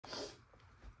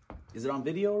Is it on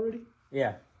video already?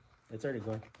 Yeah. It's already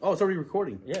going. Oh, it's already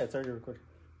recording. Yeah, it's already recording.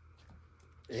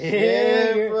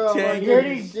 Yeah, bro. You're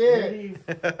already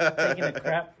taking a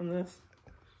crap from this.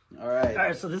 All right. All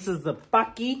right, so this is the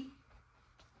Paqui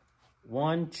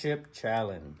One Chip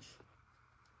Challenge.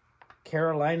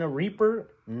 Carolina Reaper,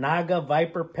 Naga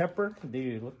Viper Pepper.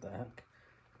 Dude, what the heck?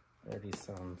 Already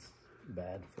sounds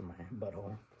bad for my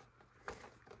butthole.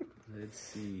 Let's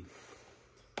see.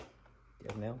 You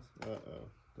have nails? Uh-oh.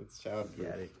 It's child proof.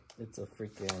 Got it. It's a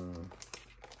freaking...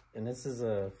 And this is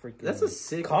a freaking... That's a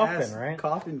sick coffin, ass right?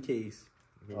 coffin case.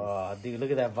 Oh, dude, look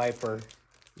at that Viper.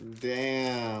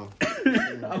 Damn.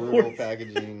 Brutal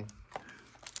packaging.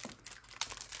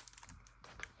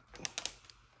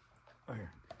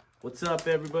 What's up,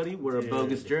 everybody? We're A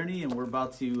Bogus Journey, and we're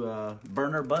about to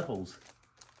burn our buttholes.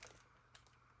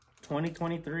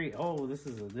 2023. Oh, this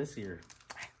is this year.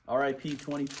 R.I.P.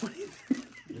 2020.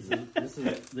 This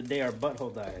is the day our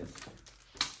butthole dies.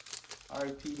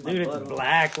 R.I.P. Dude, it's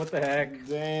black. What the heck?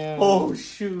 Damn. Oh,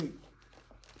 shoot.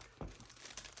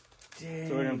 Dang.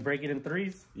 So we're going to break it in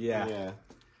threes? Yeah. Yeah.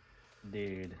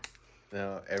 Dude.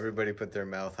 No, everybody put their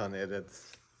mouth on it.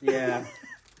 It's Yeah.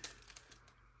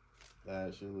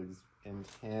 That shit looks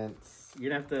intense.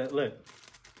 You're going to have to... Look.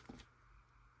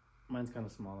 Mine's kind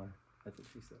of smaller. That's what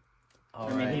she said. All I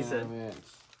mean, right. he said... Man.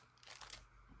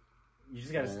 You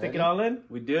just got to stick Ready? it all in?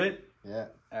 We do it? Yeah.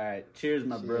 All right. Cheers,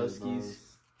 my Cheers, broskies. bros.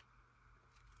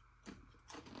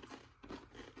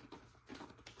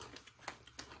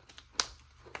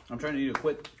 I'm trying to do it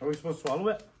quick. Are we supposed to swallow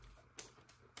it?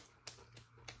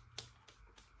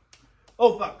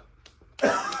 Oh, fuck.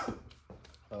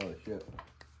 Oh, shit.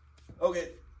 Okay.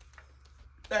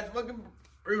 That's fucking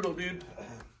brutal, dude.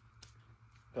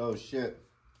 Oh, shit.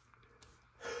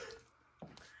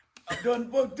 I'm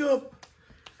done fucked up.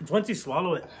 It's once you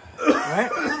swallow it. Right?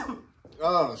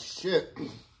 Oh, shit.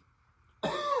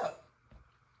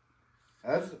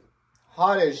 That's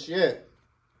hot as shit.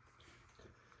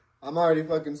 I'm already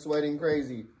fucking sweating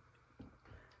crazy.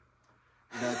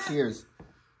 Now, cheers.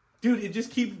 Dude, it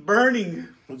just keeps burning.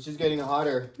 It's just getting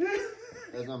hotter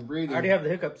as I'm I breathing. already have the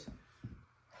hiccups.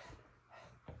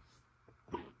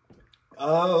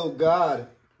 Oh, God.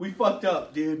 We fucked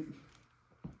up, dude.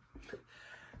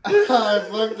 I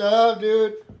fucked up,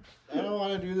 dude. I don't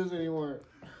want to do this anymore.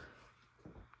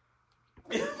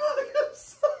 It fucking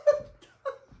sucked.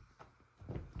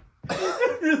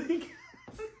 It really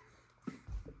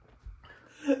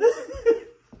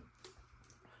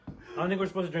I don't think we're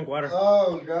supposed to drink water.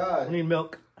 Oh, We God. need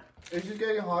milk. It's just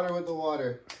getting hotter with the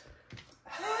water.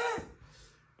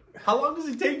 How long does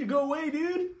it take to go away,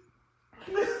 dude?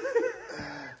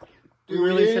 Dude,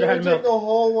 really we didn't should've had even milk. take the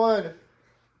whole one.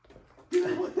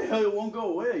 Dude, what the hell? It won't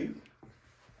go away.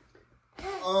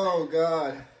 Oh,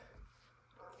 God.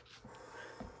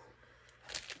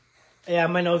 Yeah,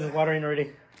 my nose is watering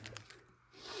already.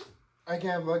 I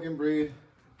can't fucking breathe.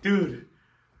 Dude,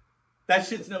 that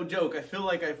shit's no joke. I feel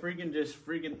like I just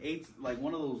ate like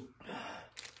one of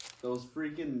those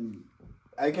freaking...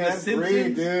 I can't The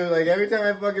breathe, Simpsons? dude. Like, every time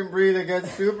I fucking breathe, it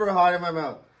gets super hot in my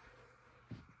mouth.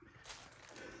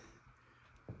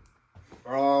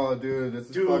 Oh, dude, this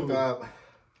is fucked up.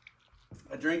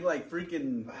 I drank like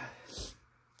freaking...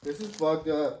 This is fucked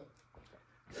up.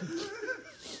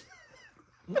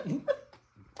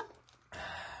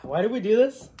 Why did we do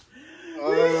this?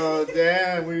 Oh,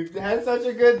 damn. We had such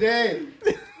a good day.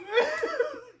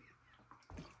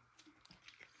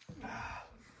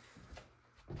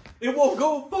 It won't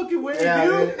go fucking away, Yeah,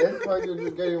 dude. it's fucking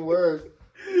just getting worse.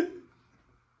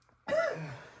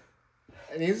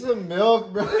 I need some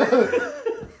milk, bro.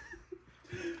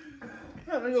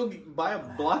 I'm gonna go buy a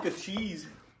block of cheese.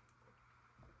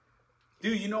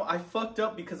 Dude, you know, I fucked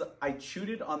up because I chewed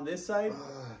it on this side,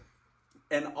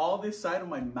 and all this side of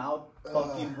my mouth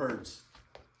fucking hurts.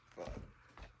 Fuck.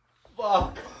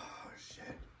 Oh,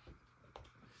 shit.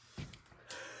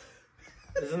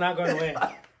 This is not going away.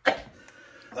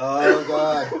 Oh,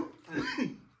 God.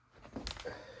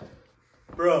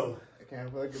 Bro, I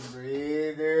can't fucking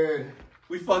breathe, dude.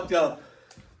 we fucked up.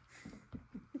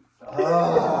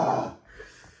 Ah.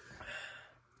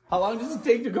 How long does it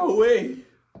take to go away?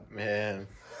 man.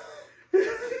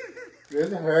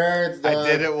 This hurts, dog. I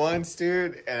did it once,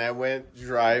 dude, and I went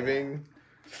driving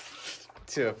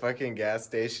to a fucking gas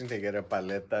station to get a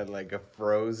paleta, like a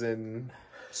frozen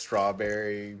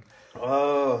strawberry.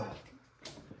 Oh.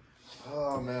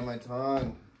 Oh, man, my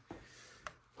tongue.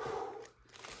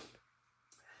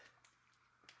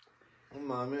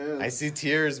 Come on, man. I see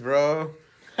tears, bro.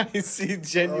 I see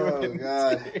genuine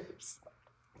God. tears.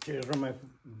 Cheers from my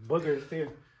boogers, too.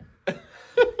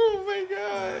 Oh my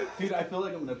god. Dude, I feel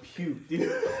like I'm gonna puke,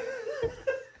 dude.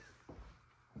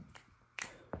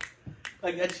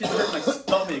 Like that shit hurt my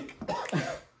stomach.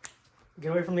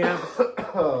 Get away from the apps.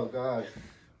 Oh god.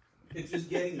 It's just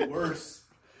getting worse.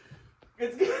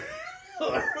 It's getting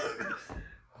worse.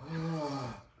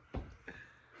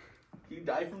 You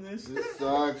die from this? This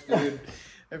sucks, dude.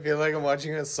 I feel like I'm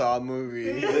watching a Saw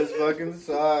movie. This fucking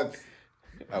sucks.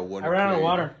 I I ran out of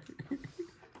water.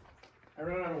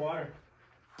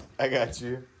 I got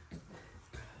you.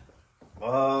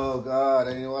 Oh god,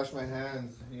 I need to wash my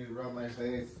hands. I need to rub my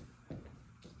face.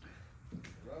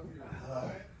 Rub your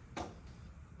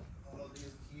all these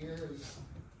tears.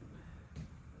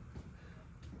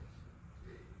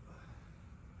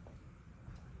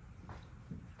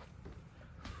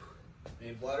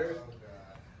 Need water? Oh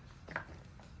god.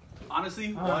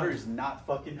 Honestly, water is not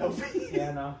fucking healthy.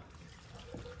 Yeah, no.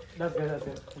 That's good, that's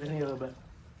good. I just need a little bit.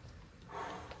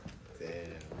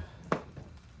 Damn.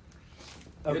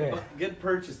 Okay. Good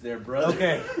purchase there, brother.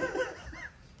 Okay.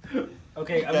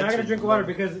 Okay, I'm Got not gonna you. drink water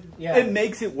because, yeah. It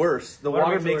makes it worse. The Water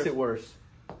water makes makes it it worse.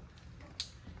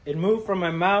 It moved from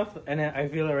my mouth and I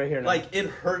feel it right here now. Like it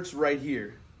hurts right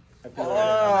here. I feel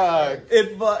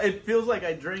it right It feels like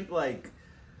I drank like,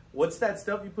 what's that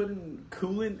stuff you put in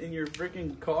coolant in your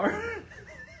freaking car?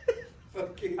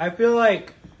 Fucking now. I feel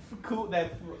like cool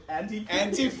that antifreeze.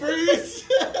 Antifreeze?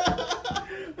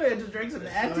 Wait, I just drank some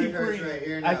antifreeze. Right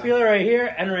here I now. feel it right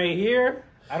here and right here.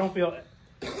 I don't feel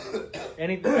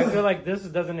anything. I feel like this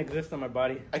doesn't exist on my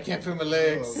body. I can't feel my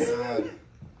legs. Oh god.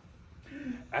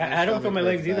 I don't feel my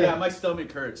legs either. Yeah, my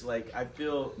stomach hurts. Like I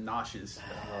feel nauseous.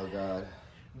 Oh god.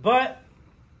 But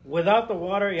without the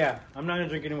water, yeah, I'm not gonna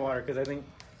drink any water because I think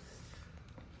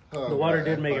Oh, the water God,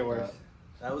 did I make it fucked worse. up.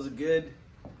 That was a good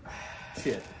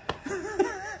shit.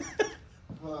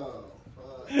 Oh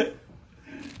fuck.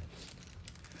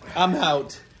 I'm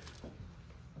out.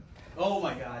 Oh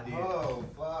my god, dude. Oh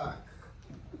fuck.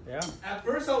 Yeah. At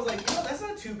first I was like, you know, that's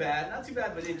not too bad,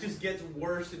 but it just gets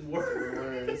worse and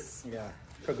worse. Yeah.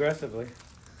 Progressively.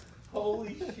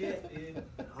 Holy shit, dude.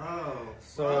 Oh.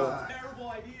 So fuck. Terrible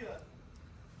idea.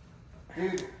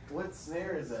 Dude, what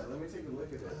snare is that? Let me take a look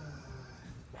at it.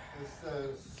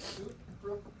 It's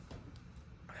Superphonic?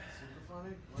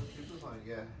 What Superphonic?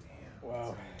 Yeah. Damn.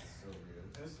 Wow. So good.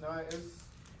 It's not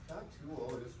too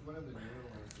old. It's one of the newer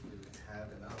ones that we have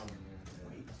it on.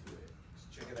 Wait to it. Just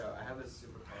check it out. I have a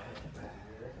Superphonic right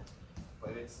here,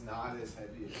 but it's not as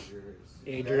heavy as yours.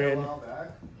 Adrian, A while back.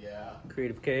 Yeah.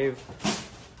 Creative Cave.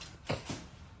 Oh,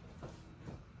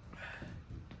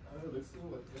 it looks a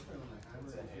little different on my